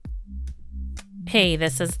Hey,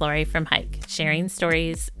 this is Lori from Hike, sharing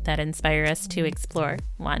stories that inspire us to explore,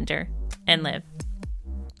 wander, and live.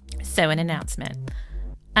 So, an announcement.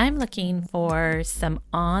 I'm looking for some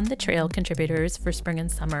on-the-trail contributors for spring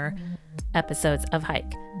and summer episodes of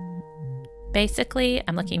Hike. Basically,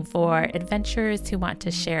 I'm looking for adventurers who want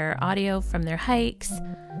to share audio from their hikes,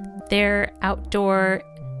 their outdoor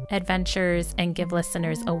adventures, and give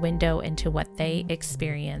listeners a window into what they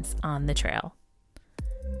experience on the trail.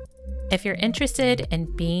 If you're interested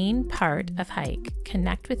in being part of Hike,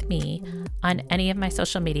 connect with me on any of my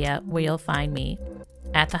social media where you'll find me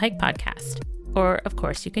at the Hike Podcast. Or, of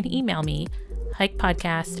course, you can email me,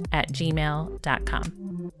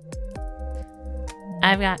 hikepodcast@gmail.com.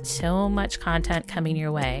 I've got so much content coming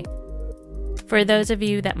your way. For those of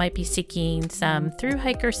you that might be seeking some thru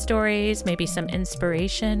hiker stories, maybe some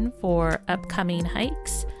inspiration for upcoming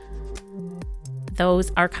hikes,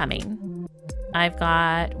 those are coming. I've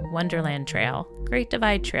got Wonderland Trail, Great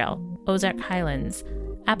Divide Trail, Ozark Highlands,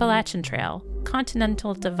 Appalachian Trail,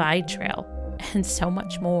 Continental Divide Trail, and so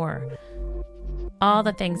much more. All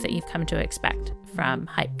the things that you've come to expect from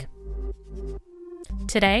Hike.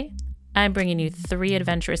 Today, I'm bringing you 3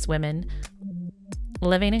 adventurous women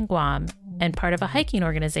living in Guam and part of a hiking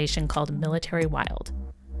organization called Military Wild.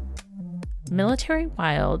 Military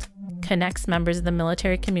Wild connects members of the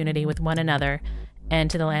military community with one another and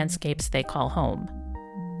to the landscapes they call home.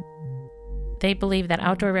 They believe that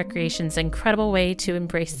outdoor recreation is an incredible way to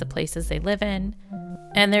embrace the places they live in,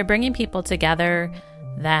 and they're bringing people together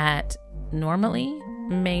that normally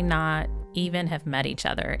may not even have met each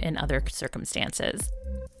other in other circumstances.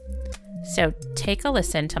 So take a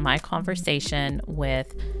listen to my conversation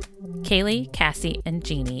with Kaylee, Cassie, and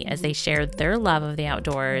Jeannie as they share their love of the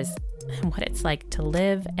outdoors and what it's like to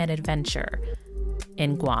live an adventure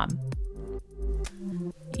in Guam.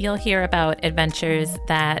 You'll hear about adventures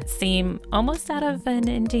that seem almost out of an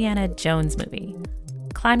Indiana Jones movie.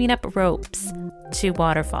 Climbing up ropes to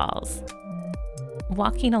waterfalls,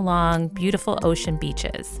 walking along beautiful ocean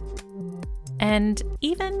beaches, and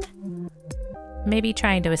even maybe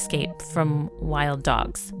trying to escape from wild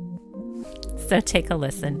dogs. So take a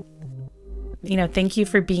listen. Thank you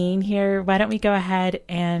for being here. Why don't we go ahead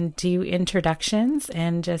and do introductions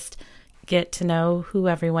and just get to know who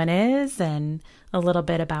everyone is and a little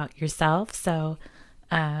bit about yourself. So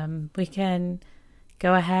we can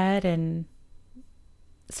go ahead and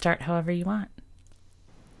start however you want.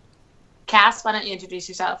 Cass, why don't you introduce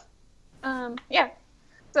yourself? Yeah.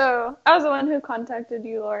 So I was the one who contacted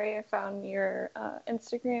you, Lori. I found your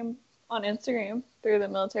Instagram through the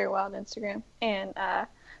Military Wild Instagram. And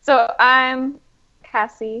so I'm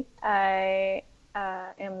Cassie. I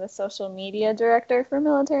am the social media director for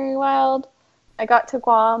Military Wild. I got to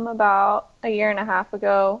Guam about a year and a half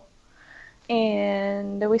ago,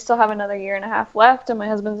 and we still have another year and a half left, and my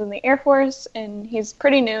husband's in the Air Force, and he's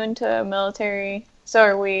pretty new into military, so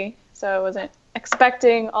are we, so I wasn't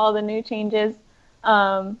expecting all the new changes.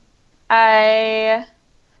 I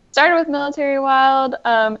started with Military Wild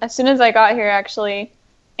as soon as I got here, actually,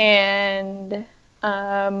 and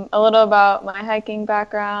a little about my hiking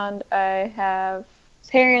background. I have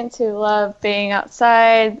parents who love being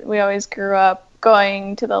outside. We always grew up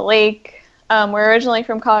going to the lake. We're originally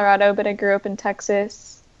from Colorado, but I grew up in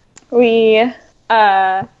Texas. We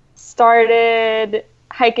started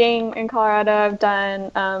hiking in Colorado. I've done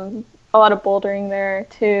a lot of bouldering there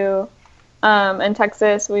too. In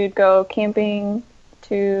Texas, we'd go camping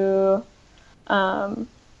to sorry,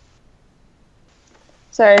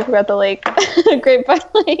 I forgot the lake. Grapevine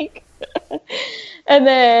Lake. And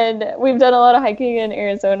then we've done a lot of hiking in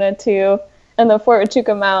Arizona too, in the Fort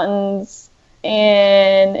Huachuca Mountains.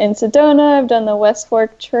 And in Sedona, I've done the West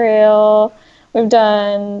Fork Trail. We've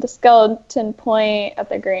done the Skeleton Point at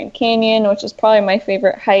the Grand Canyon, which is probably my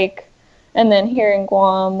favorite hike. And then here in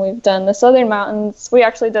Guam, we've done the Southern Mountains. We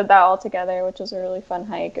actually did that all together, which was a really fun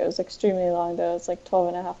hike. It was extremely long, though. It was like 12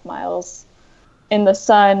 and a half miles in the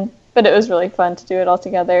sun, but it was really fun to do it all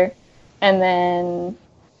together. And then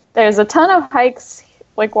there's a ton of hikes,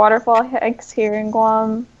 like waterfall hikes here in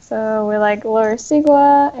Guam. So we like Lower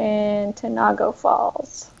Sigua and Tinago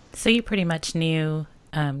Falls. So you pretty much knew,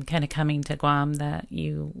 kind of coming to Guam, that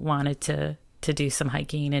you wanted to do some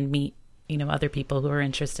hiking and meet, other people who were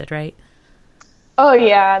interested, right? Oh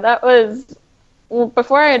yeah, that was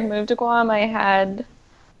before I had moved to Guam. I had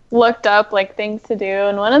looked up like things to do,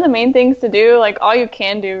 and one of the main things to do, like all you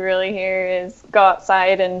can do really here, is go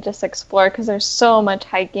outside and just explore, because there's so much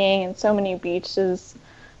hiking and so many beaches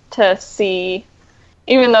to see,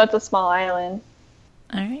 even though it's a small island.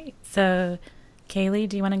 All right, so Kaylee,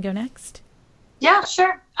 do you want to go next? Yeah,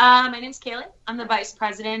 sure. My name's Kaylee. I'm the vice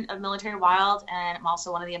president of Military Wild, and I'm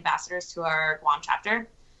also one of the ambassadors to our Guam chapter.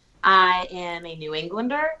 I am a New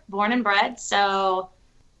Englander, born and bred, so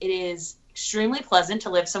it is extremely pleasant to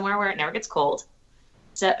live somewhere where it never gets cold.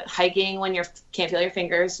 So hiking when you can't feel your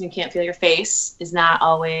fingers and you can't feel your face is not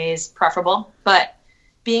always preferable, but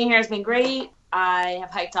being here has been great. I have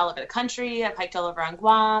hiked all over the country. I've hiked all over on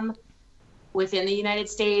Guam. Within the United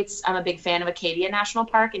States, I'm a big fan of Acadia National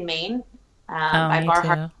Park in Maine. Me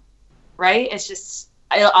too. Right? It's just,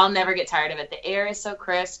 I'll never get tired of it. The air is so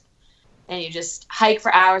crisp, and you just hike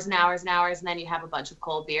for hours and hours and hours, and then you have a bunch of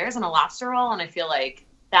cold beers and a lobster roll, and I feel like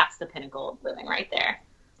that's the pinnacle of living right there.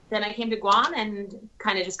 Then I came to Guam and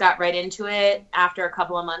kind of just got right into it after a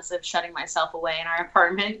couple of months of shutting myself away in our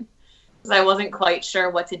apartment because I wasn't quite sure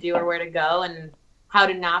what to do or where to go and how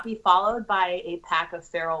to not be followed by a pack of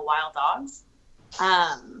feral wild dogs.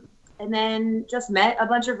 And then just met a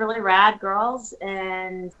bunch of really rad girls,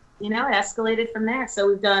 and, it escalated from there. So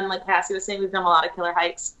we've done, like Cassie was saying, we've done a lot of killer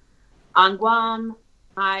hikes on Guam.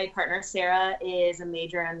 My partner, Sarah, is a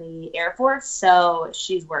major in the Air Force, so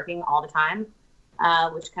she's working all the time,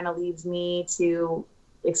 which kind of leaves me to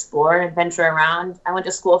explore and adventure around. I went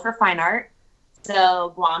to school for fine art,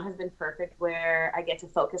 so Guam has been perfect where I get to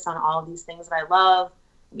focus on all of these things that I love.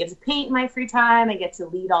 I get to paint in my free time. I get to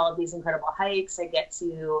lead all of these incredible hikes. I get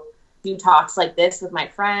to do talks like this with my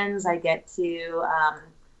friends. I get to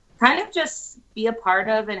kind of just be a part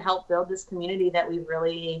of and help build this community that we've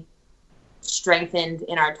really strengthened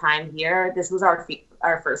in our time here. This was our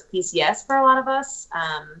first PCS for a lot of us,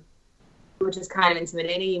 which is kind of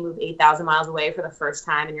intimidating. You move 8,000 miles away for the first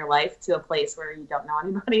time in your life to a place where you don't know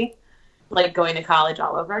anybody, like going to college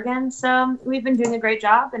all over again. So we've been doing a great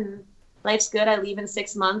job, and life's good. I leave in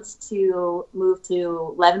 6 months to move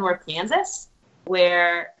to Leavenworth, Kansas,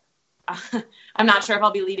 where I'm not sure if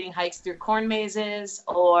I'll be leading hikes through corn mazes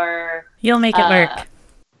or... You'll make it work.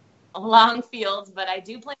 Long fields, but I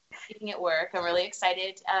do plan on making it work. I'm really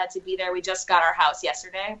excited to be there. We just got our house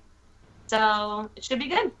yesterday, so it should be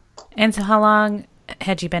good. And so how long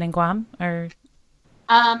had you been in Guam? Or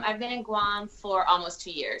I've been in Guam for almost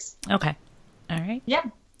 2 years. Okay. All right. Yeah.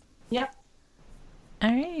 Yep.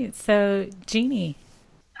 All right. So, Jeannie.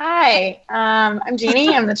 Hi, I'm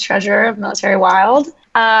Jeannie. I'm the treasurer of Military Wild.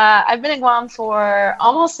 I've been in Guam for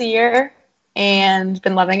almost a year and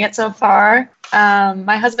been loving it so far.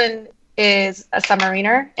 My husband is a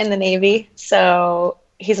submariner in the Navy, so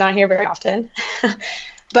he's not here very often.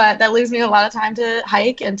 But that leaves me a lot of time to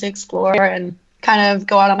hike and to explore and kind of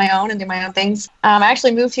go out on my own and do my own things. I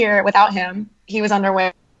actually moved here without him. He was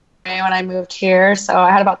underway when I moved here, so I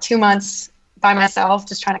had about 2 months by myself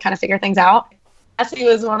just trying to kind of figure things out. Cassie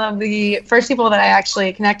was one of the first people that I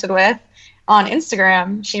actually connected with on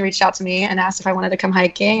Instagram. She reached out to me and asked if I wanted to come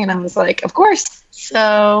hiking, and I was like, of course.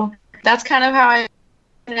 So that's kind of how I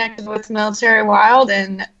connected with Military Wild,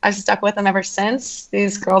 and I've stuck with them ever since.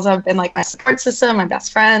 These girls have been like my support system, my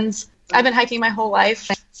best friends. I've been hiking my whole life,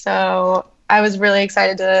 so I was really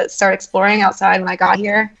excited to start exploring outside when I got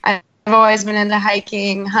here. I've always been into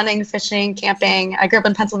hiking, hunting, fishing, camping. I grew up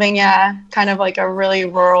in Pennsylvania, kind of like a really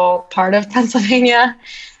rural part of Pennsylvania.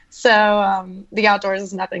 So the outdoors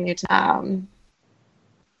is nothing new to me.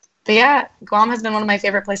 But yeah, Guam has been one of my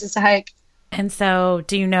favorite places to hike. And so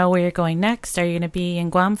do you know where you're going next? Are you going to be in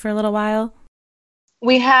Guam for a little while?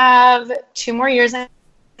 We have 2 more years in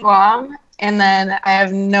Guam, and then I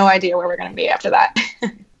have no idea where we're going to be after that.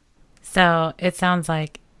 So it sounds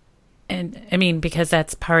like, and I mean, because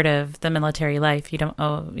that's part of the military life, you don't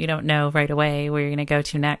know right away where you're going to go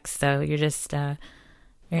to next. So you're just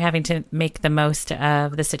you're having to make the most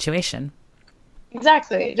of the situation.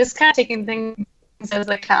 Exactly. Just kind of taking things as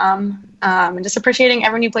they come, and just appreciating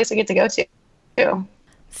every new place we get to go to.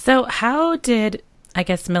 So how did, I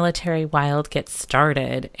guess, Military Wild get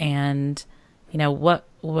started, and what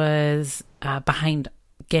was behind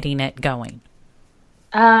getting it going?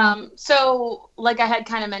 So like I had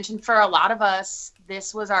kind of mentioned, for a lot of us,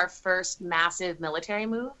 this was our first massive military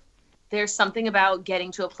move. There's something about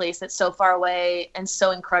getting to a place that's so far away and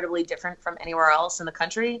so incredibly different from anywhere else in the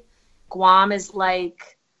country. Guam is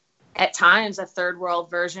like, at times, a third world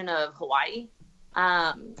version of Hawaii.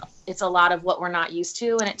 It's a lot of what we're not used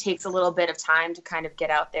to, and it takes a little bit of time to kind of get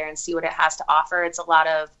out there and see what it has to offer. It's a lot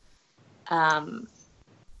of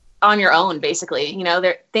on your own, basically.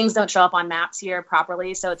 Things don't show up on maps here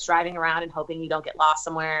properly, so it's driving around and hoping you don't get lost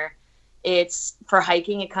somewhere. It's, for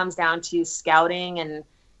hiking, it comes down to scouting and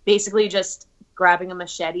basically just grabbing a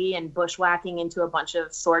machete and bushwhacking into a bunch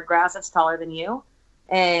of sword grass that's taller than you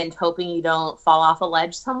and hoping you don't fall off a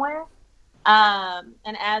ledge somewhere.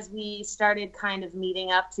 And as we started kind of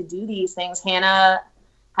meeting up to do these things, Hannah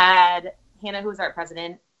had Hannah, who's our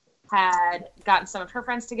president, had gotten some of her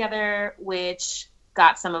friends together, which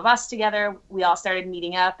got some of us together. We all started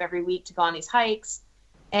meeting up every week to go on these hikes.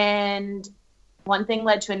 And one thing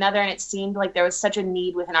led to another, and it seemed like there was such a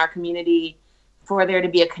need within our community for there to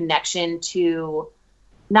be a connection to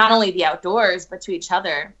not only the outdoors, but to each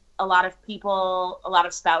other. A lot of people, a lot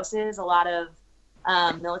of spouses, a lot of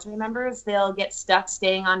military members, they'll get stuck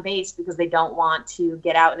staying on base because they don't want to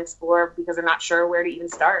get out and explore because they're not sure where to even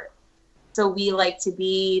start. So we like to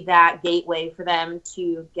be that gateway for them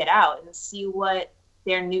to get out and see what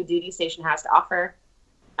their new duty station has to offer.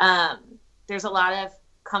 There's a lot of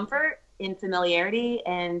comfort in familiarity,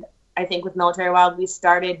 and I think with Military Wild, we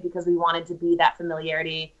started because we wanted to be that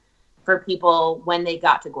familiarity for people when they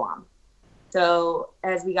got to Guam. So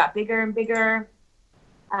as we got bigger and bigger,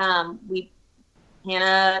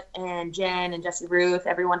 Hannah and Jen and Jesse Ruth,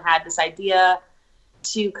 everyone had this idea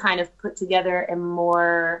to kind of put together a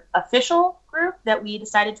more official group that we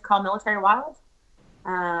decided to call Military Wild.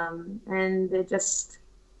 And it just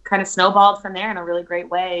kind of snowballed from there in a really great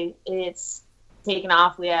way. It's taken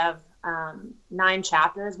off. We have 9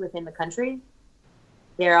 chapters within the country.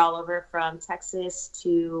 They're all over from Texas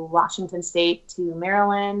to Washington State to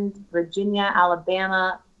Maryland, Virginia,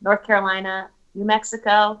 Alabama, North Carolina, New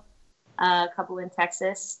Mexico, a couple in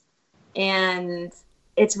Texas. And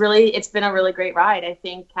it's been a really great ride. I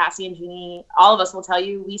think Cassie and Jeannie, all of us will tell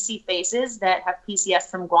you, we see faces that have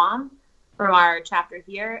PCS from Guam, from our chapter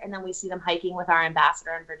here, and then we see them hiking with our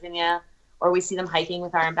ambassador in Virginia, or we see them hiking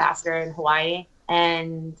with our ambassador in Hawaii.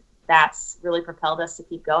 And that's really propelled us to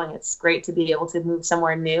keep going. It's great to be able to move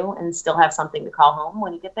somewhere new and still have something to call home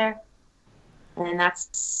when you get there. And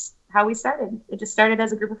that's how we started. It just started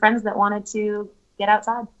as a group of friends that wanted to get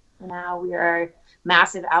outside. And now we are a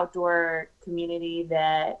massive outdoor community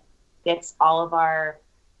that gets all of our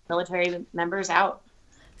military members out.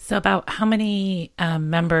 So about how many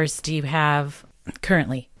members do you have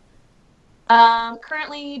currently?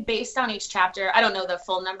 Currently, based on each chapter, I don't know the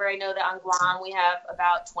full number. I know that on Guam we have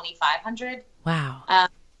about 2,500. Wow.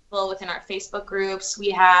 People within our Facebook groups.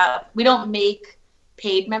 We don't make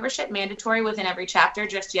paid membership mandatory within every chapter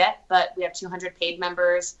just yet, but we have 200 paid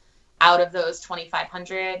members out of those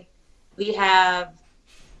 2,500. We have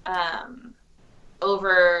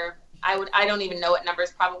over, I don't even know what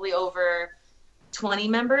numbers, probably over 20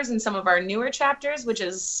 members in some of our newer chapters, which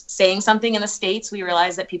is saying something. In the States, we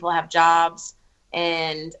realize that people have jobs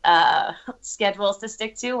and schedules to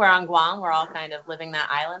stick to. Where on Guam, we're all kind of living that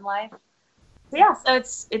island life. So yeah, so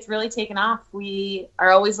it's really taken off. We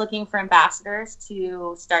are always looking for ambassadors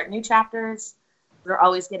to start new chapters. We're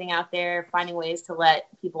always getting out there, finding ways to let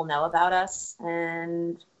people know about us,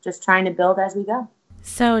 and just trying to build as we go.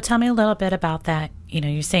 So tell me a little bit about that.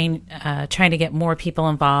 You're saying trying to get more people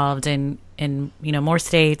involved in more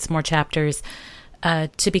states, more chapters.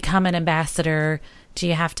 To become an ambassador, do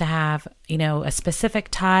you have to have, a specific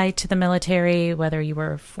tie to the military, whether you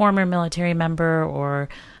were a former military member or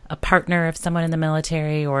a partner of someone in the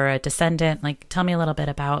military or a descendant? Like, tell me a little bit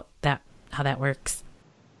about that, how that works.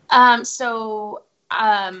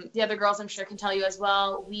 The other girls I'm sure can tell you as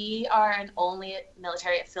well, we are an only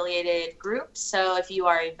military affiliated group. So if you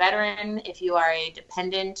are a veteran, if you are a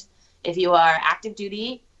dependent, if you are active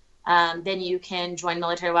duty, then you can join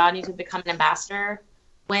Military Wild and you can become an ambassador.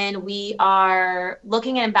 When we are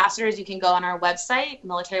looking at ambassadors, you can go on our website,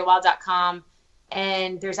 militarywild.com,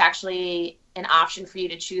 and there's actually an option for you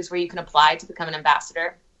to choose where you can apply to become an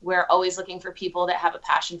ambassador. We're always looking for people that have a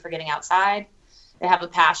passion for getting outside, that have a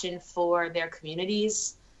passion for their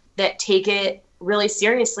communities, that take it really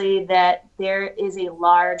seriously, that there is a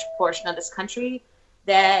large portion of this country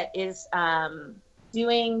that is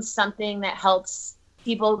doing something that helps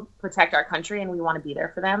people protect our country, and we want to be there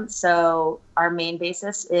for them. So our main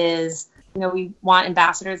basis is, we want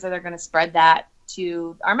ambassadors that are going to spread that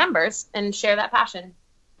to our members and share that passion.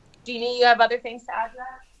 Jeannie, you have other things to add to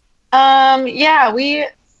that? Yeah, we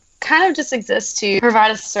kind of just exist to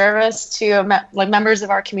provide a service to members of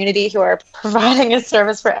our community who are providing a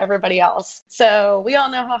service for everybody else. So we all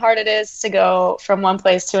know how hard it is to go from one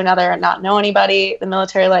place to another and not know anybody. The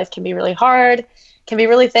military life can be really hard, can be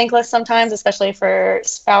really thankless sometimes, especially for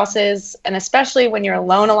spouses, and especially when you're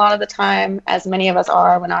alone a lot of the time, as many of us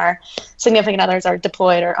are when our significant others are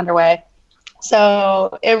deployed or underway.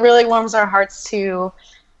 So it really warms our hearts to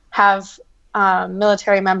have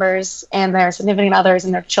military members and their significant others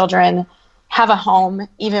and their children have a home,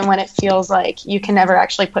 even when it feels like you can never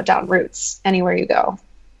actually put down roots anywhere you go.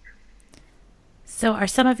 So are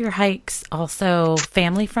some of your hikes also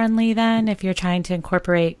family friendly then, if you're trying to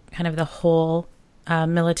incorporate kind of the whole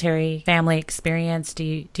military family experience? Do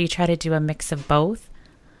you try to do a mix of both?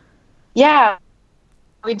 Yeah,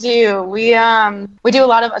 we do. We do a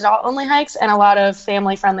lot of adult-only hikes and a lot of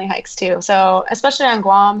family-friendly hikes too. So especially on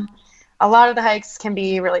Guam, a lot of the hikes can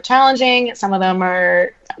be really challenging. Some of them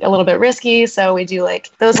are a little bit risky. So we do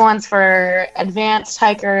like those ones for advanced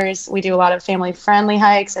hikers. We do a lot of family-friendly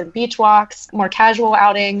hikes and beach walks, more casual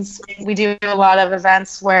outings. We do a lot of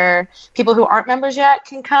events where people who aren't members yet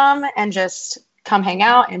can come and just come hang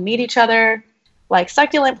out and meet each other, like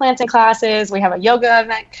succulent planting classes. We have a yoga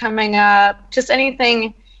event coming up, just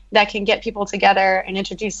anything that can get people together and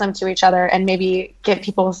introduce them to each other and maybe get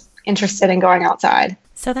people interested in going outside.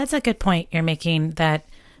 So that's a good point you're making, that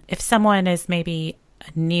if someone is maybe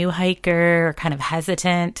a new hiker or kind of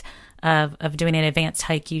hesitant of doing an advanced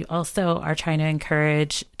hike, you also are trying to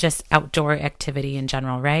encourage just outdoor activity in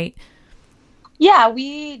general, right? Yeah,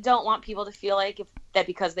 we don't want people to feel like that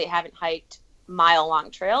because they haven't hiked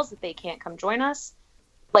mile-long trails that they can't come join us.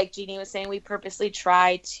 Like Jeannie was saying, we purposely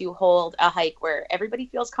try to hold a hike where everybody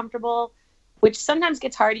feels comfortable, which sometimes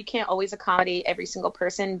gets hard. You can't always accommodate every single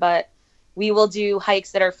person, but we will do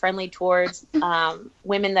hikes that are friendly towards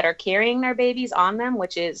women that are carrying their babies on them,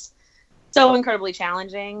 which is so incredibly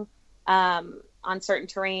challenging. On certain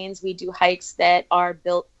terrains, we do hikes that are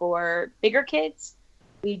built for bigger kids.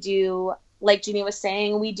 We do, like Jeannie was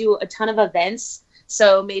saying, we do a ton of events.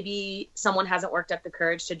 So maybe someone hasn't worked up the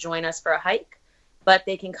courage to join us for a hike, but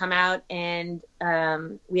they can come out and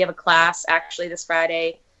we have a class actually this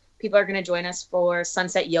Friday. People are going to join us for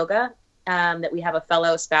sunset yoga. That we have a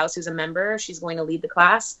fellow spouse who's a member. She's going to lead the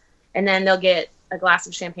class, and then they'll get a glass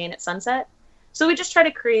of champagne at sunset. So we just try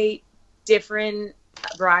to create different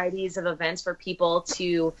varieties of events for people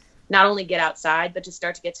to not only get outside, but to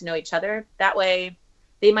start to get to know each other. That way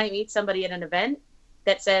they might meet somebody at an event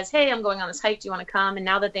that says, hey, I'm going on this hike. Do you want to come? And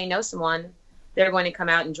now that they know someone, they're going to come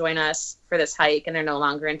out and join us for this hike, and they're no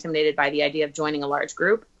longer intimidated by the idea of joining a large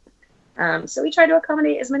group. So we try to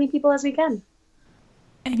accommodate as many people as we can.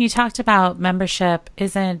 And you talked about membership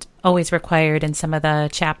isn't always required in some of the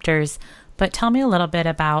chapters, but tell me a little bit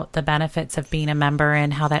about the benefits of being a member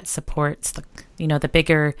and how that supports the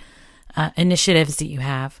bigger initiatives that you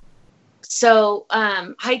have. So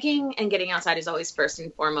hiking and getting outside is always first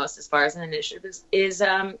and foremost as far as an initiative is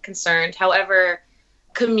concerned. However,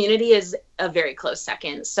 community is a very close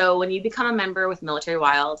second. So when you become a member with Military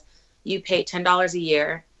Wild, you pay $10 a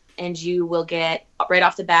year. And you will get, right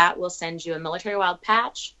off the bat, we'll send you a Military Wild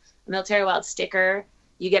patch, a Military Wild sticker.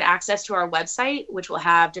 You get access to our website, which will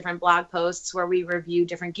have different blog posts where we review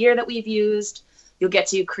different gear that we've used. You'll get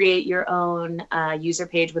to create your own user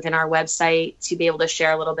page within our website to be able to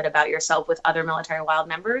share a little bit about yourself with other Military Wild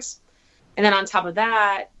members. And then on top of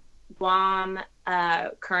that, Guam,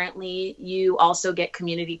 currently, you also get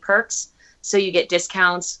community perks. So you get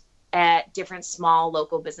discounts at different small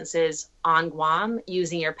local businesses on Guam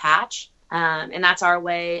using your patch. And that's our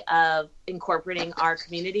way of incorporating our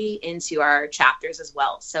community into our chapters as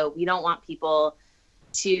well. So we don't want people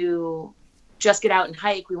to just get out and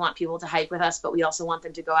hike. We want people to hike with us, but we also want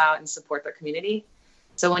them to go out and support their community.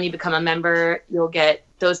 So when you become a member, you'll get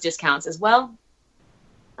those discounts as well.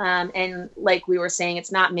 And like we were saying,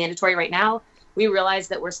 it's not mandatory right now. We realize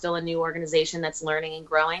that we're still a new organization that's learning and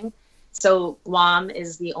growing. So Guam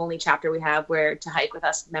is the only chapter we have where to hike with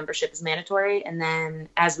us membership is mandatory. And then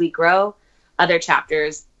as we grow, other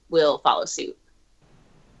chapters will follow suit.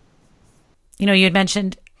 You had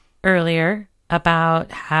mentioned earlier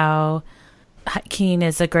about how hiking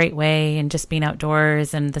is a great way and just being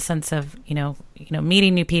outdoors and the sense of,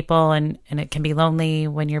 meeting new people and it can be lonely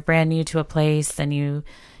when you're brand new to a place and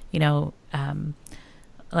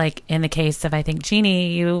like in the case of, I think,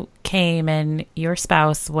 Jeannie, you came and your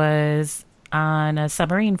spouse was on a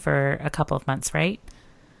submarine for a couple of months, right?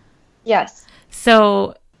 Yes.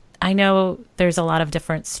 So I know there's a lot of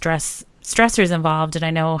different stressors involved, and I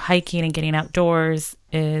know hiking and getting outdoors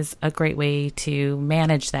is a great way to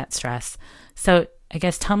manage that stress. So I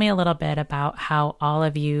guess tell me a little bit about how all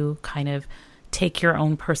of you kind of take your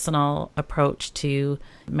own personal approach to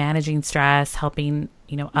managing stress, helping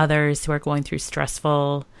others who are going through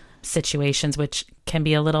stressful situations, which can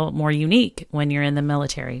be a little more unique when you're in the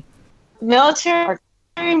military. Military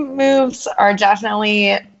moves are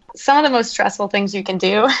definitely some of the most stressful things you can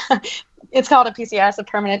do. It's called a PCS, a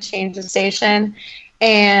permanent change of station.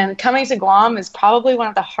 And coming to Guam is probably one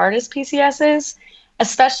of the hardest PCSs,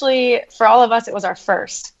 especially for all of us, it was our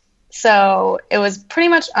first. So it was pretty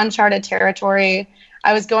much uncharted territory.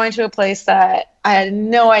 I was going to a place that I had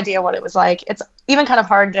no idea what it was like. It's even kind of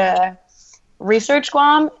hard to research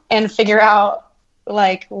Guam and figure out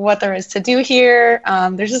like what there is to do here.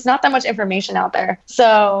 There's just not that much information out there.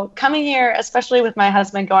 So coming here, especially with my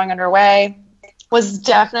husband going underway, was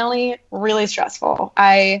definitely really stressful.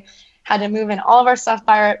 I had to move in all of our stuff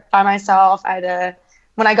by myself.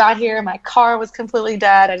 When I got here, my car was completely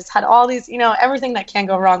dead. I just had all these, everything that can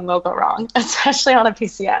go wrong will go wrong, especially on a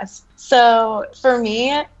PCS. So for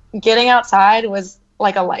me, getting outside was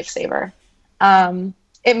like a lifesaver.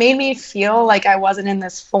 It made me feel like I wasn't in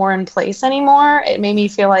this foreign place anymore. It made me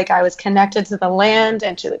feel like I was connected to the land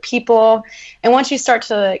and to the people. And once you start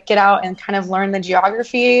to get out and kind of learn the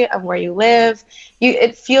geography of where you live,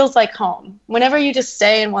 it feels like home. Whenever you just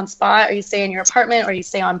stay in one spot, or you stay in your apartment, or you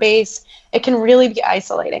stay on base, it can really be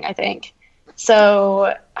isolating, I think.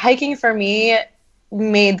 So hiking for me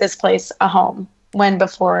made this place a home when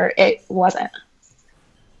before it wasn't.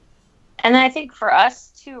 And then I think for us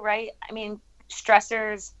too, right? I mean,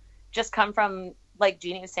 stressors just come from, like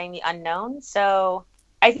Jeannie was saying, the unknown. So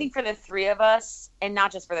I think for the three of us, and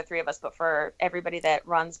not just for the three of us, but for everybody that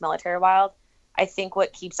runs Military Wild, I think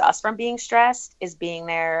what keeps us from being stressed is being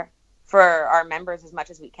there for our members as much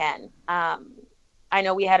as we can. I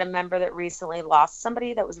know we had a member that recently lost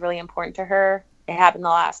somebody that was really important to her. It happened the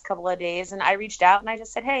last couple of days, and I reached out and I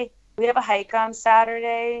just said, hey, we have a hike on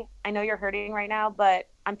Saturday. I know you're hurting right now, but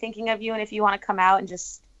I'm thinking of you, and if you want to come out and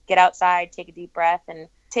just get outside, take a deep breath, and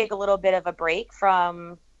take a little bit of a break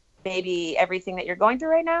from maybe everything that you're going through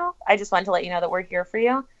right now, I just wanted to let you know that we're here for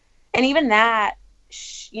you. And even that,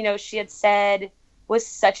 she had said was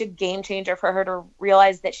such a game changer for her to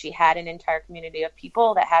realize that she had an entire community of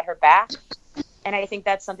people that had her back. And I think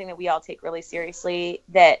that's something that we all take really seriously,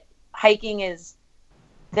 that hiking is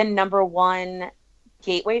the number one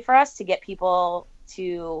gateway for us to get people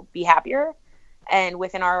to be happier, and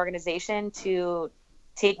within our organization to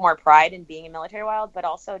take more pride in being a Military Wild, but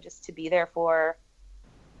also just to be there for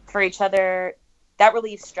each other. That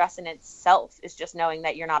relieves stress in itself, is just knowing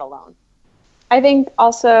that you're not alone. I think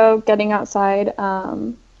also getting outside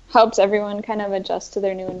helps everyone kind of adjust to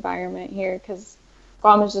their new environment here, because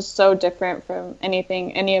Guam is just so different from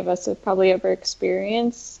anything any of us have probably ever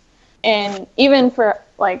experienced. And even for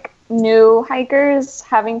like new hikers,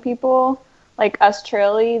 having people like us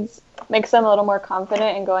trail leads makes them a little more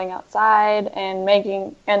confident in going outside and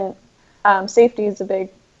safety is a big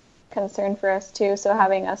concern for us too. So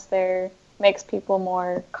having us there makes people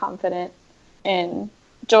more confident in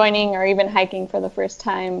joining or even hiking for the first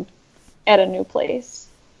time at a new place.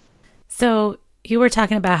 So you were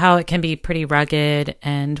talking about how it can be pretty rugged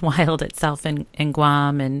and wild itself in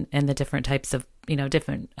Guam, and the different types of,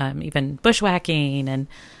 different, even bushwhacking, and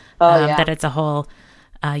that it's a whole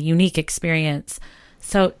unique experience.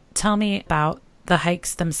 So tell me about the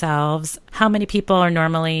hikes themselves. How many people are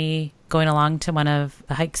normally going along to one of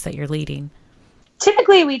the hikes that you're leading?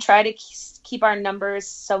 Typically, we try to keep our numbers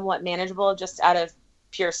somewhat manageable just out of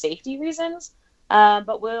pure safety reasons.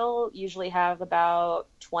 But we'll usually have about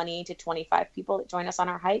 20 to 25 people that join us on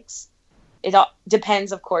our hikes. It all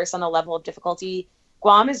depends, of course, on the level of difficulty.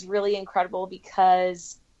 Guam is really incredible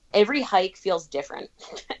because every hike feels different.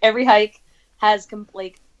 Every hike has,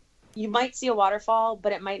 you might see a waterfall,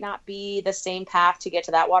 but it might not be the same path to get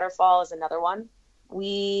to that waterfall as another one.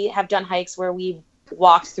 We have done hikes where we've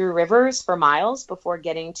walked through rivers for miles before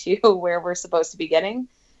getting to where we're supposed to be getting.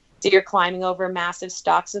 So you're climbing over massive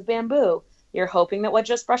stalks of bamboo. You're hoping that what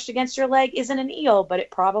just brushed against your leg isn't an eel, but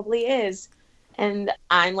it probably is. And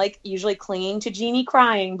I'm usually clinging to Jeannie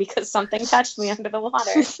crying because something touched me under the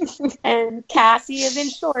water. And Cassie is in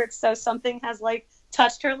shorts, so something has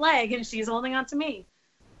touched her leg and she's holding on to me.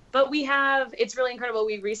 But it's really incredible.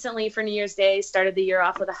 We recently, for New Year's Day, started the year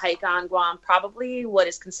off with a hike on Guam, probably what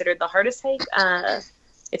is considered the hardest hike.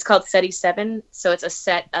 It's called Seti 7. So it's a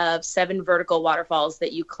set of 7 vertical waterfalls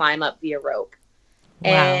that you climb up via rope.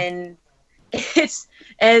 Wow. And it's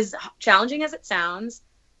as challenging as it sounds.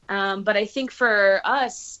 But I think for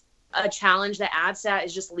us, a challenge that adds to that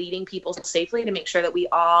is just leading people safely to make sure that we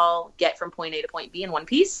all get from point A to point B in one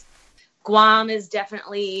piece. Guam is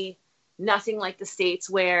definitely nothing like the States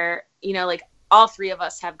where, all three of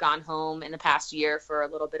us have gone home in the past year for a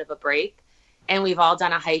little bit of a break. And we've all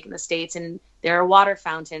done a hike in the States, and there are water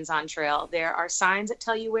fountains on trail. There are signs that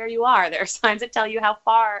tell you where you are. There are signs that tell you how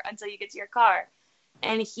far until you get to your car.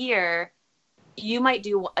 And here, you might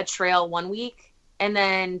do a trail 1 week, and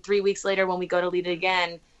then 3 weeks later when we go to lead it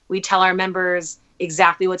again, we tell our members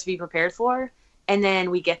exactly what to be prepared for, and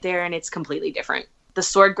then we get there and it's completely different. The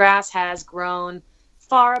swordgrass has grown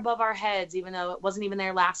far above our heads, even though it wasn't even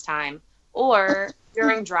there last time. Or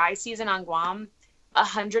during dry season on Guam,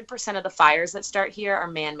 100% of the fires that start here are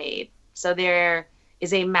man-made. So there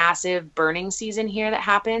is a massive burning season here that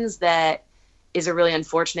happens that is a really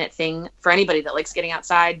unfortunate thing for anybody that likes getting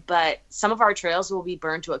outside. But some of our trails will be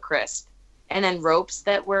burned to a crisp. and then ropes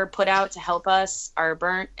that were put out to help us are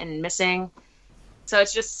burnt and missing. So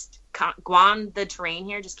it's just Guam, the terrain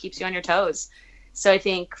here just keeps you on your toes. So I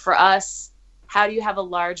think for us, how do you have a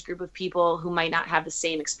large group of people who might not have the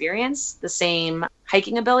same experience, the same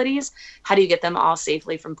hiking abilities? How do you get them all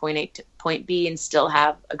safely from point A to point B and still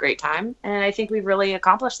have a great time? And I think we've really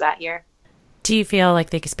accomplished that here. Do you feel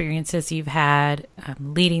like the experiences you've had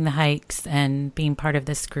leading the hikes and being part of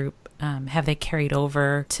this group, have they carried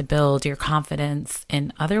over to build your confidence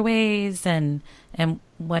in other ways? And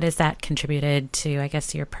what has that contributed to, I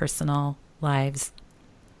guess, your personal lives?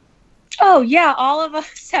 Oh, yeah. All of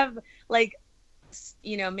us have,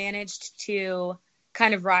 managed to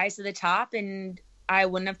kind of rise to the top. And I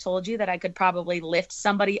wouldn't have told you that I could probably lift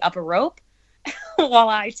somebody up a rope while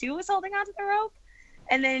I, too, was holding onto the rope.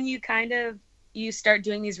 And then you start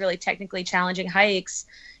doing these really technically challenging hikes.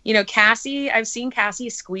 Cassie, I've seen Cassie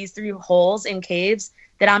squeeze through holes in caves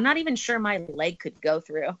that I'm not even sure my leg could go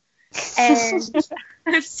through. And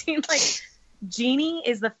I've seen Jeannie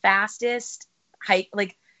is the fastest hike.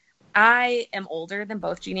 I am older than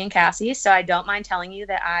both Jeannie and Cassie, so I don't mind telling you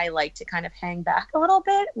that I like to kind of hang back a little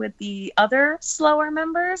bit with the other slower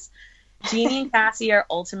members. Jeannie and Cassie are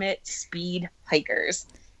ultimate speed hikers.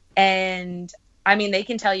 And I mean, they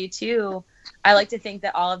can tell you too. I like to think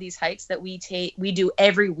that all of these hikes that we do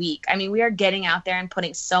every week. I mean, we are getting out there and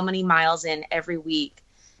putting so many miles in every week.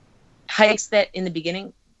 Hikes that in the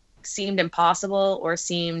beginning seemed impossible or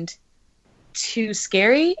seemed too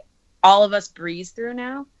scary, all of us breeze through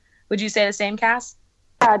now. Would you say the same, Cass?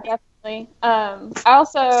 Yeah, definitely. I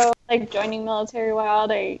also joining Military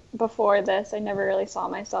Wild. Before this, I never really saw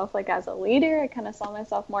myself as a leader. I kind of saw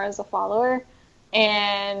myself more as a follower.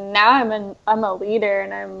 And now I'm a leader,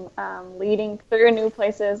 and I'm leading through new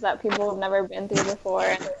places that people have never been through before.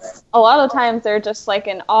 And a lot of times they're just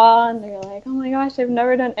in awe, and they're like, "Oh my gosh, I've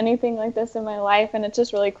never done anything like this in my life." And it's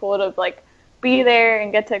just really cool to be there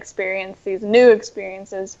and get to experience these new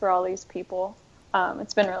experiences for all these people.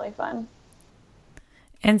 It's been really fun.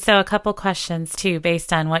 And so a couple questions too,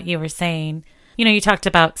 based on what you were saying. You talked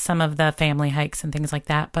about some of the family hikes and things like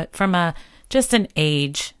that, but from just an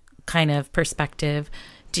age kind of perspective,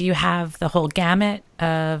 do you have the whole gamut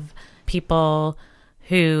of people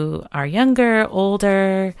who are younger,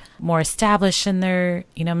 older, more established in their,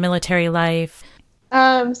 military life?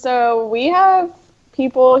 So we have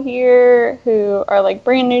people here who are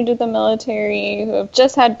brand new to the military, who have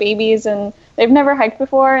just had babies and they've never hiked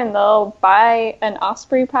before, and they'll buy an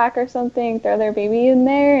Osprey pack or something, throw their baby in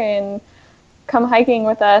there, and come hiking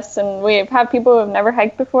with us. And we have people who have never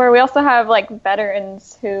hiked before. We also have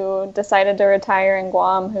veterans who decided to retire in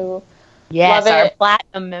Guam who love it. Our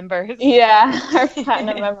platinum members. Yeah, our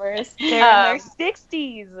platinum members. They're in their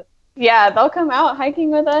 60s. Yeah, they'll come out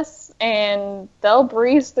hiking with us and they'll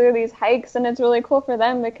breeze through these hikes, and it's really cool for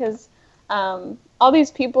them because all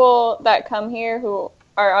these people that come here who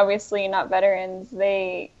are obviously not veterans,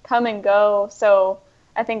 they come and go. So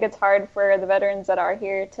I think it's hard for the veterans that are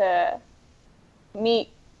here to meet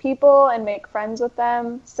people and make friends with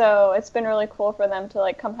them. So it's been really cool for them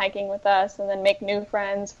to come hiking with us and then make new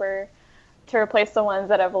friends to replace the ones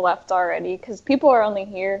that have left already, because people are only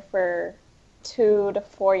here for 2 to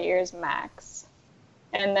 4 years max,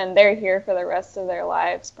 and then they're here for the rest of their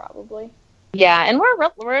lives probably. Yeah, and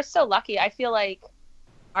we're so lucky. I feel like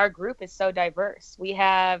our group is so diverse. We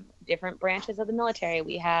have different branches of the military.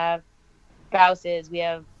 We have spouses. We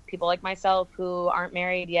have people like myself who aren't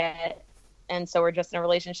married yet, and so we're just in a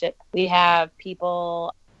relationship. We have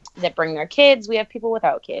people that bring their kids. We have people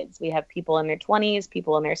without kids. We have people in their 20s,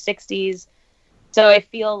 people in their 60s. So I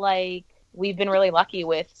feel like we've been really lucky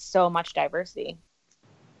with so much diversity.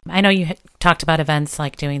 I know you talked about events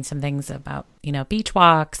like doing some things about, beach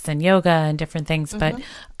walks and yoga and different things, but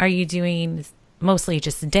are you doing mostly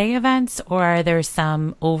just day events, or are there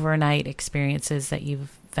some overnight experiences that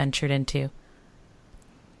you've ventured into?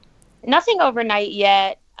 Nothing overnight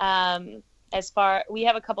yet. We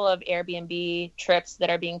have a couple of Airbnb trips that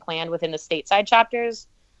are being planned within the stateside chapters,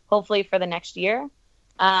 hopefully for the next year.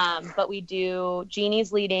 But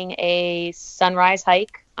Jeannie's leading a sunrise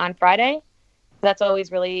hike on Friday. That's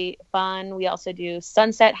always really fun. We also do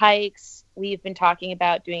sunset hikes. We've been talking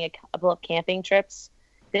about doing a couple of camping trips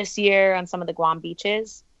this year on some of the Guam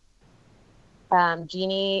beaches.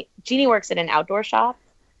 Jeannie works at an outdoor shop.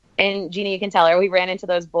 And Jeannie, you can tell her, we ran into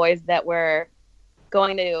those boys that were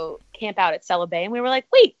going to camp out at Sella Bay. And we were like,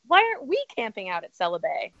 wait, why aren't we camping out at Sella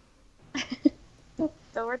Bay?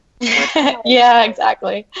 So we're yeah,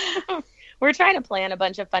 exactly. We're trying to plan a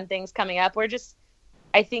bunch of fun things coming up.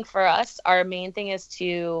 I think for us, our main thing is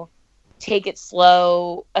to take it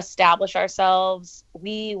slow, establish ourselves.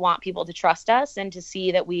 We want people to trust us and to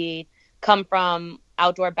see that we come from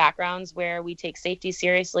outdoor backgrounds where we take safety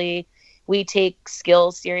seriously, we take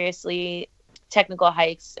skills seriously, technical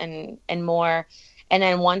hikes and more. And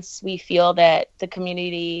then once we feel that the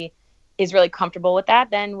community is really comfortable with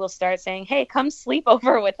that, then we'll start saying, hey, come sleep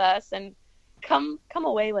over with us and come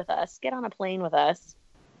away with us, get on a plane with us.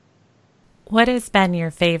 What has been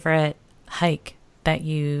your favorite hike that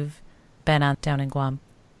you've been on down in Guam?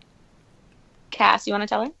 Cass, you want to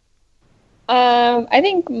tell her? I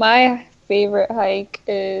think my favorite hike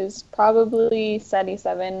is probably Seti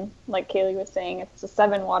 7, like Kaylee was saying. It's the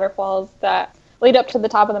 7 waterfalls that lead up to the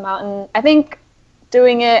top of the mountain. I think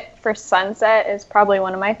doing it for sunset is probably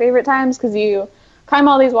one of my favorite times because you climb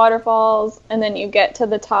all these waterfalls and then you get to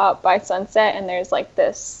the top by sunset and there's like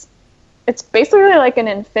this, it's basically like an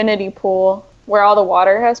infinity pool where all the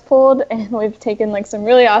water has pooled, and we've taken like some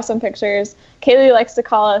really awesome pictures. Kaylee likes to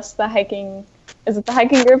call us the hiking, is it the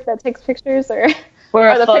hiking group that takes pictures or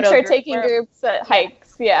the picture taking groups that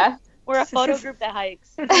hikes? Yeah. We're a photo group that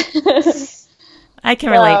hikes. I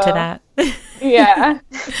can relate to that. Yeah.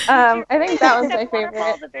 I think that was my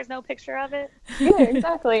favorite. If there's no picture of it. Yeah,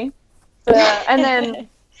 exactly. And then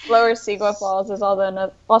Lower Sigua Falls is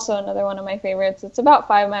also another one of my favorites. It's about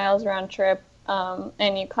 5 miles round trip,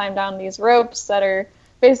 and you climb down these ropes that are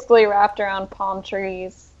basically wrapped around palm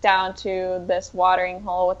trees down to this watering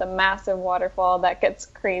hole with a massive waterfall that gets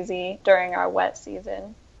crazy during our wet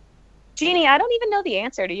season. Jeannie, I don't even know the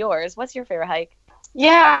answer to yours. What's your favorite hike?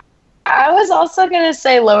 Yeah, I was also going to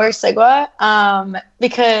say Lower Sigua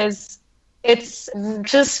because it's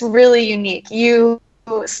just really unique. You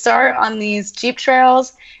start on these jeep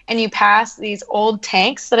trails and you pass these old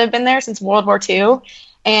tanks that have been there since World War II.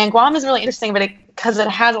 And Guam is really interesting because it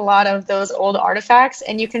has a lot of those old artifacts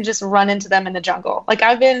and you can just run into them in the jungle. Like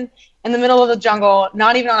I've been in the middle of the jungle,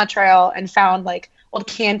 not even on a trail, and found like old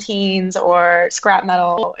canteens or scrap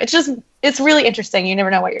metal. It's really interesting. You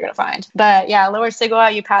never know what you're going to find. But yeah, Lower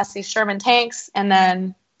Sigua, you pass these Sherman tanks and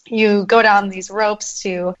then you go down these ropes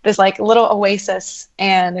to this like little oasis,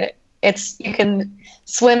 and you can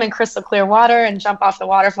swim in crystal clear water and jump off the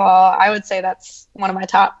waterfall. I would say that's one of my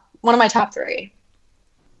top 3.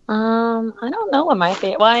 I don't know what my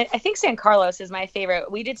favorite. Well, I think San Carlos is my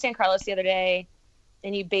favorite. We did San Carlos the other day,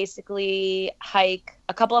 and you basically hike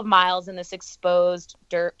a couple of miles in this exposed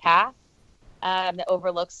dirt path that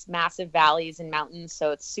overlooks massive valleys and mountains,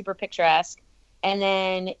 so it's super picturesque. And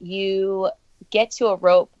then you get to a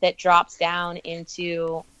rope that drops down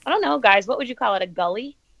into, I don't know, guys, what would you call it? A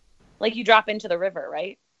gully? Like you drop into the river,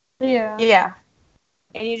 right? Yeah. Yeah.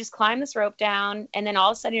 And you just climb this rope down, and then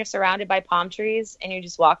all of a sudden you're surrounded by palm trees, and you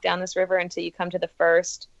just walk down this river until you come to the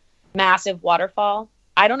first massive waterfall.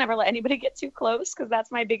 I don't ever let anybody get too close because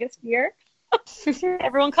that's my biggest fear.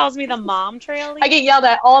 Everyone calls me the mom trail leader. I get yelled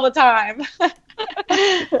at all the time.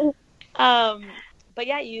 But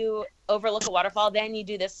yeah, you overlook a waterfall. Then you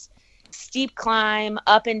do this steep climb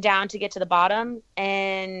up and down to get to the bottom,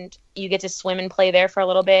 and you get to swim and play there for a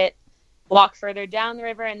little bit. Walk further down the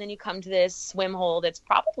river, and then you come to this swim hole that's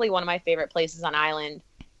probably one of my favorite places on island.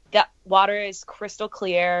 The water is crystal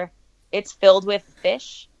clear. It's filled with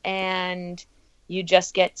fish, and you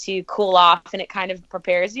just get to cool off, and it kind of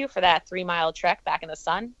prepares you for that 3-mile trek back in the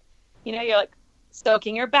sun. You know, you're like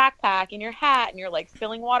soaking your backpack and your hat, and you're like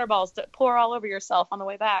filling water balls to pour all over yourself on the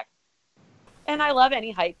way back. And I love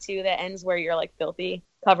any hike too that ends where you're like filthy,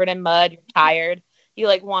 covered in mud, you're tired. You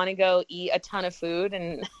like want to go eat a ton of food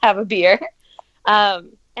and have a beer. And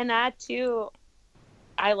that too,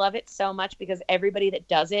 I love it so much because everybody that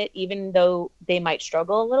does it, even though they might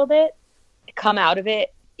struggle a little bit, come out of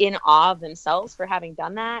it in awe of themselves for having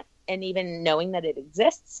done that and even knowing that it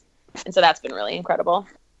exists. And so that's been really incredible.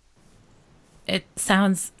 It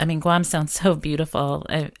sounds, Guam sounds so beautiful,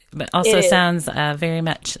 but also sounds very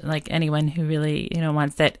much like anyone who really,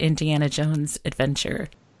 wants that Indiana Jones adventure.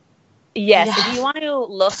 Yes, yeah. If you want to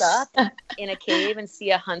look up in a cave and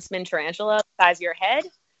see a huntsman tarantula the size of your head,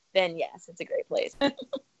 then yes, it's a great place.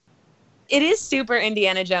 It is super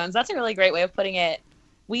Indiana Jones. That's a really great way of putting it.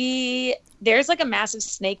 There's like a massive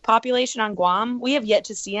snake population on Guam. We have yet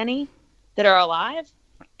to see any that are alive,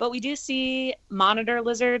 but we do see monitor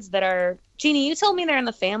lizards that are... Jeannie, you told me they're in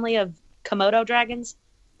the family of Komodo dragons?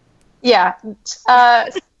 Yeah.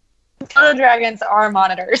 Komodo dragons are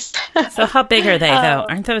monitors. So how big are they, though?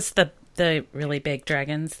 Aren't those the really big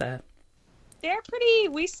dragons? They're pretty...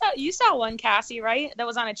 You saw one, Cassie, right? That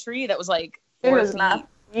was on a tree that was like 4 it was feet. Not.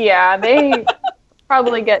 Yeah, they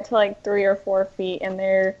probably get to like 3 or 4 feet, and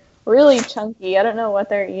they're really chunky. I don't know what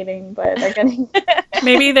they're eating, but they're getting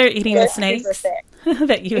Maybe they're eating the Super snakes thick.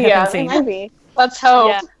 that you Yeah, haven't it seen. might be. Let's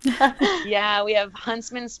hope. Yeah, we have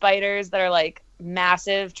huntsman spiders that are like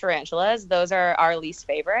massive tarantulas. Those are our least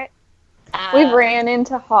favorite. We've ran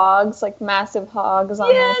into hogs, like massive hogs on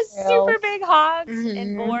Yes, the trail. super big hogs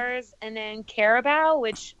and Mhm. boars, and then caribou,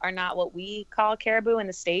 which are not what we call caribou in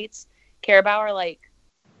the States. Caribou are like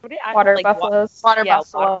Water like buffaloes. Water water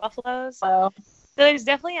buffalo. buffaloes. So, So there's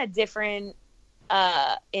definitely a different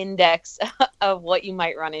index of what you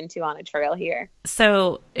might run into on a trail here.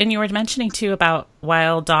 So, and you were mentioning too about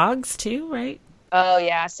wild dogs too, right? Oh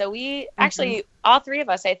yeah, so we actually all three of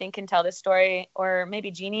us I think can tell this story, or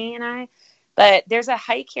maybe Jeannie and I. But there's a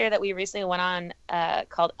hike here that we recently went on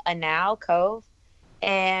called Anau Cove,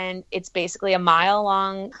 and it's basically a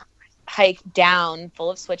mile-long hike down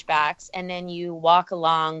full of switchbacks, and then you walk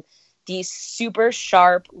along these super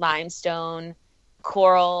sharp limestone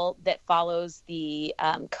coral that follows the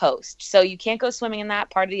coast. So you can't go swimming in that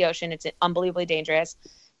part of the ocean. It's unbelievably dangerous,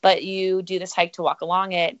 but you do this hike to walk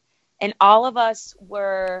along it. And all of us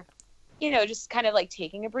were, just kind of like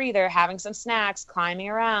taking a breather, having some snacks, climbing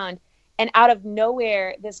around. And out of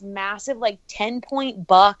nowhere, this massive, like 10-point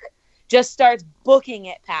buck just starts booking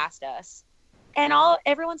it past us. And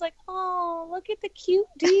everyone's like, oh, look at the cute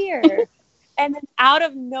deer. And then out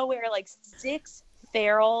of nowhere, like 6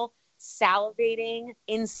 feral, salivating,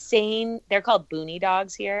 insane, they're called boonie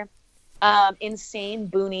dogs here. Insane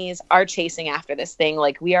boonies are chasing after this thing.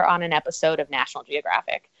 Like we are on an episode of National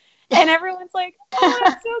Geographic. And everyone's like, oh,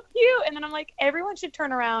 that's so cute. And then I'm like, everyone should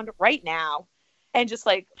turn around right now and just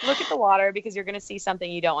like look at the water because you're going to see something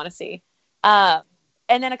you don't want to see.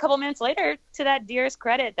 And then a couple minutes later, to that deer's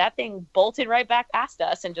credit, that thing bolted right back past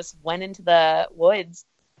us and just went into the woods.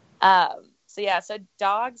 So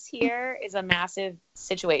dogs here is a massive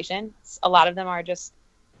situation. A lot of them are just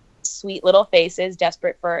sweet little faces,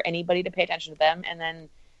 desperate for anybody to pay attention to them. And then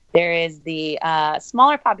there is the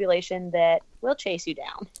smaller population that will chase you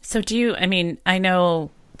down. So I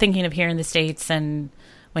know thinking of here in the States and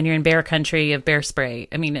when you're in bear country of bear spray,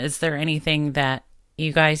 is there anything that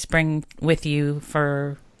you guys bring with you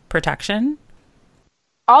for protection?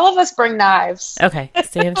 all of us bring knives. Okay.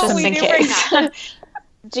 So you have Just some in do bring case. knives.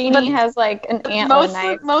 Jeannie has like an antler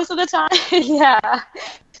knife. Most of the time, yeah.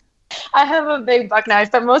 I have a big buck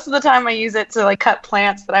knife, but most of the time I use it to like cut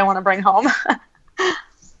plants that I want to bring home.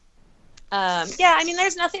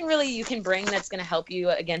 There's nothing really you can bring that's going to help you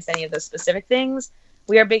against any of those specific things.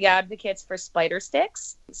 We are big advocates for spider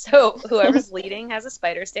sticks. So whoever's leading has a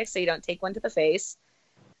spider stick so you don't take one to the face.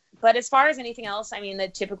 But as far as anything else,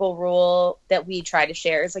 the typical rule that we try to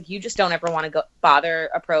share is like you just don't ever want to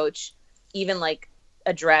approach, even like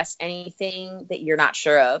address anything that you're not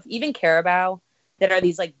sure of. Even caribou that are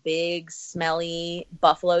these like big, smelly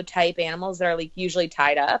buffalo type animals that are like usually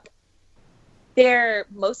tied up.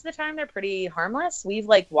 Most of the time they're pretty harmless. We've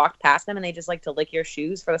like walked past them and they just like to lick your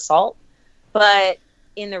shoes for the salt. But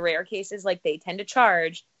in the rare cases, like they tend to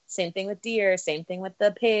charge. Same thing with deer, same thing with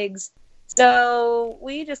the pigs. So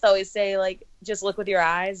we just always say like, just look with your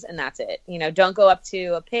eyes and that's it. Don't go up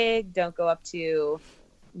to a pig. Don't go up to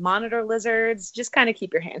monitor lizards. Just kind of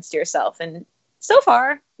keep your hands to yourself. And so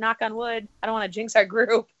far, knock on wood, I don't want to jinx our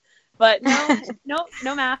group, but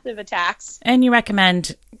no massive attacks. And you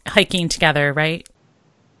recommend hiking together, right?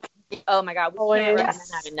 Oh my God, we can't recommend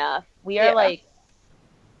that enough. We are like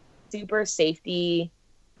super safety.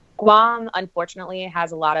 Guam, unfortunately,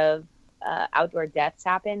 has a lot of outdoor deaths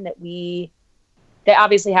happen that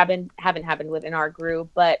obviously haven't happened within our group,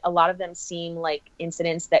 but a lot of them seem like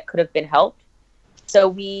incidents that could have been helped. So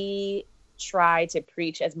we try to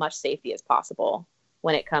preach as much safety as possible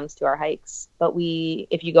when it comes to our hikes. But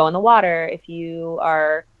if you go in the water, if you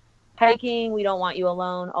are hiking, we don't want you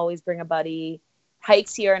alone. Always bring a buddy.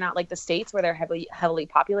 Hikes here are not like the States where they're heavily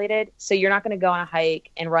populated. So you're not going to go on a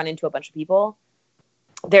hike and run into a bunch of people.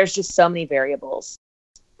 There's just so many variables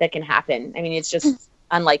that can happen. It's just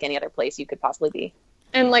unlike any other place you could possibly be.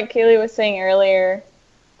 And like Kaylee was saying earlier,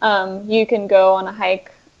 you can go on a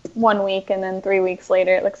hike 1 week and then 3 weeks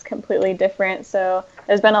later it looks completely different. So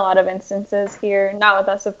there's been a lot of instances here, not with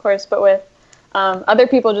us of course, but with other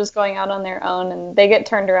people just going out on their own and they get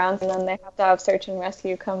turned around and then they have to have search and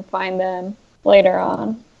rescue come find them later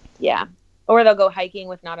on. Yeah. Or they'll go hiking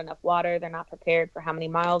with not enough water. They're not prepared for how many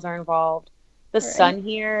miles are involved. The sun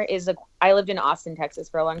here I lived in Austin, Texas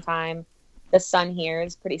for a long time. The sun here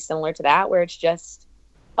is pretty similar to that, where it's just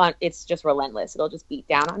relentless. It'll just beat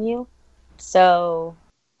down on you. So,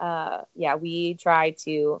 we try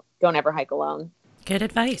to don't ever hike alone. Good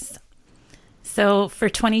advice. So for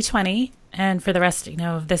 2020 and for the rest,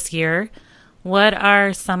 of this year, what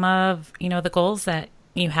are some of, the goals that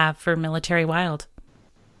you have for Military Wild?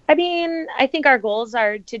 I mean, I think our goals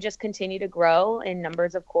are to just continue to grow in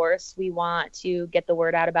numbers, of course. We want to get the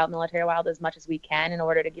word out about Military Wild as much as we can in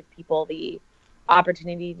order to give people the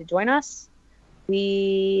opportunity to join us.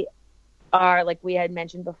 We are, like we had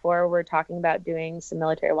mentioned before, we're talking about doing some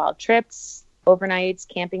Military Wild trips, overnights,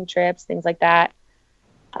 camping trips, things like that.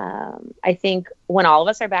 I think when all of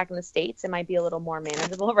us are back in the States, it might be a little more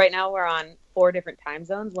manageable. Right now, we're on 4 different time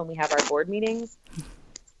zones when we have our board meetings.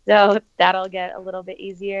 So that'll get a little bit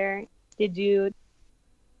easier.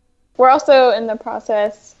 We're also in the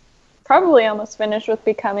process, probably almost finished with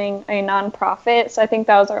becoming a nonprofit. So I think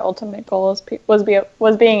that was our ultimate goal,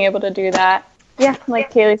 was being able to do that. Yeah,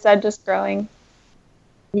 like Kaylee said, just growing.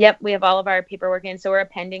 Yep, we have all of our paperwork in. So we're a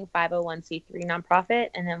pending 501c3 nonprofit,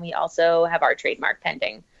 and then we also have our trademark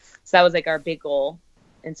pending. So that was like our big goal.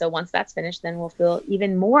 And so once that's finished, then we'll feel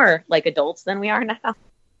even more like adults than we are now.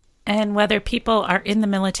 And whether people are in the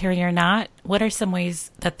military or not, what are some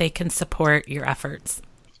ways that they can support your efforts?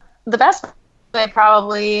 The best way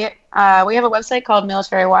probably, we have a website called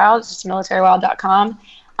Military Wild. It's just militarywild.com.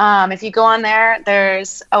 If you go on there,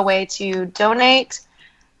 there's a way to donate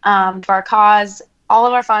for our cause. All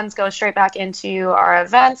of our funds go straight back into our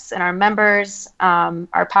events and our members,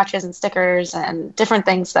 our patches and stickers and different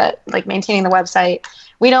things that, like maintaining the website.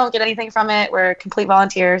 We don't get anything from it. We're complete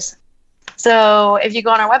volunteers. So if you go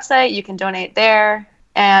on our website, you can donate there,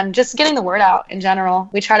 and just getting the word out in general.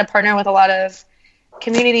 We try to partner with a lot of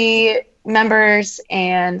community members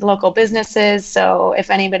and local businesses. So if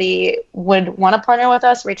anybody would want to partner with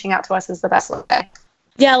us, reaching out to us is the best way.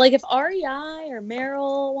 Yeah, like if REI or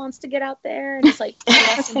Merrill wants to get out there and just like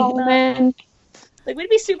like we'd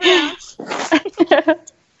be super down.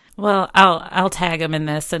 Well, I'll tag them in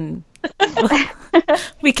this, and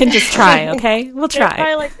we can just try. Okay, we'll try.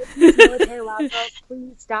 Probably like, Military Wild girls,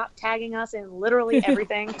 please stop tagging us in literally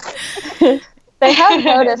everything. They have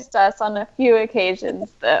noticed us on a few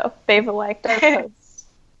occasions, though. They've liked our posts.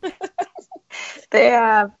 They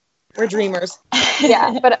have. We're dreamers.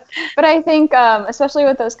 Yeah, but I think, especially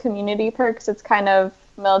with those community perks, it's kind of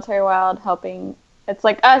Military Wild helping. It's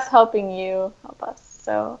like us helping you help us.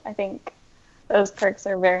 So I think those perks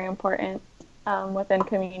are very important within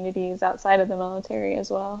communities outside of the military as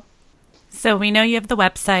well. So we know you have the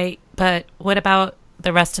website, but what about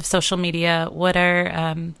the rest of social media? What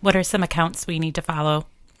are some accounts we need to follow?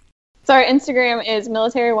 So our Instagram is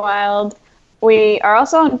Military Wild. We are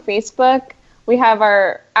also on Facebook. We have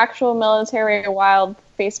our actual Military Wild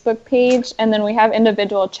Facebook page, and then we have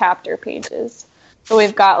individual chapter pages. So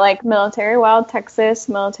we've got like Military Wild Texas,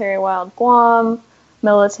 Military Wild Guam,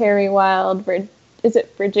 Military Wild, is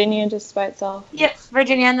it Virginia just by itself? Yes,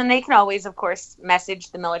 Virginia, and then they can always, of course, message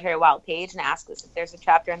the Military Wild page and ask us if there's a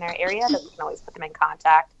chapter in their area, that we can always put them in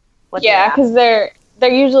contact with. Yeah, because they're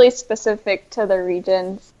usually specific to the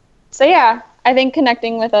regions. So yeah, I think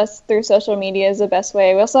connecting with us through social media is the best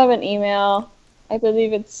way. We also have an email. I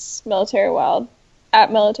believe it's militarywild at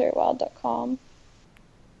militarywild.com.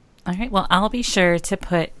 All right. Well, I'll be sure to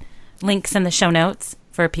put links in the show notes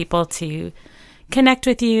for people to connect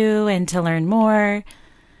with you and to learn more,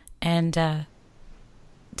 and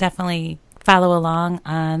definitely follow along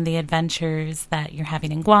on the adventures that you're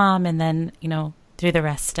having in Guam, and then, through the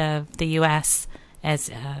rest of the U.S.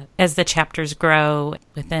 as the chapters grow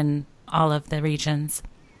within all of the regions.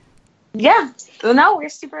 Yeah. No, we're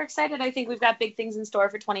super excited. I think we've got big things in store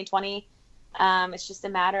for 2020. It's just a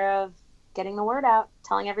matter of getting the word out,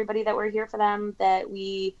 telling everybody that we're here for them, that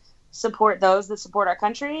we support those that support our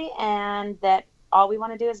country, and that all we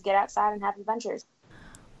want to do is get outside and have adventures.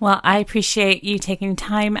 Well, I appreciate you taking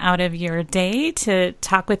time out of your day to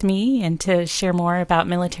talk with me and to share more about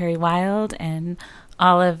Military Wild and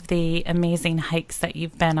all of the amazing hikes that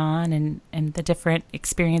you've been on, and the different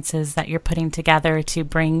experiences that you're putting together to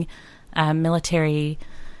bring military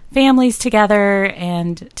families together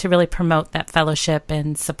and to really promote that fellowship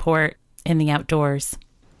and support in the outdoors.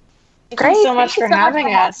 Thank you so much for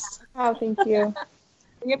having us. Oh, thank you.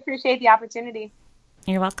 We appreciate the opportunity.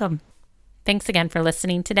 You're welcome. Thanks again for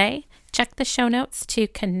listening today. Check the show notes to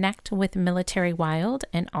connect with Military Wild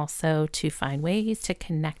and also to find ways to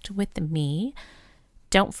connect with me.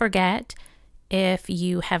 Don't forget, if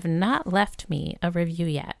you have not left me a review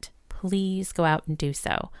yet, please go out and do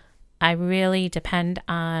so. I really depend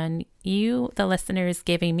on you, the listeners,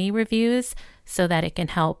 giving me reviews so that it can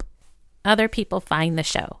help other people find the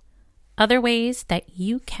show. Other ways that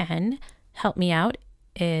you can help me out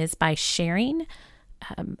is by sharing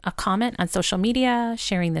a comment on social media,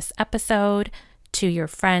 sharing this episode to your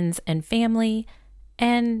friends and family,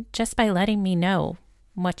 and just by letting me know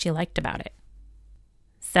what you liked about it.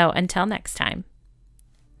 So until next time,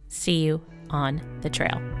 see you on the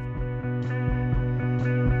trail.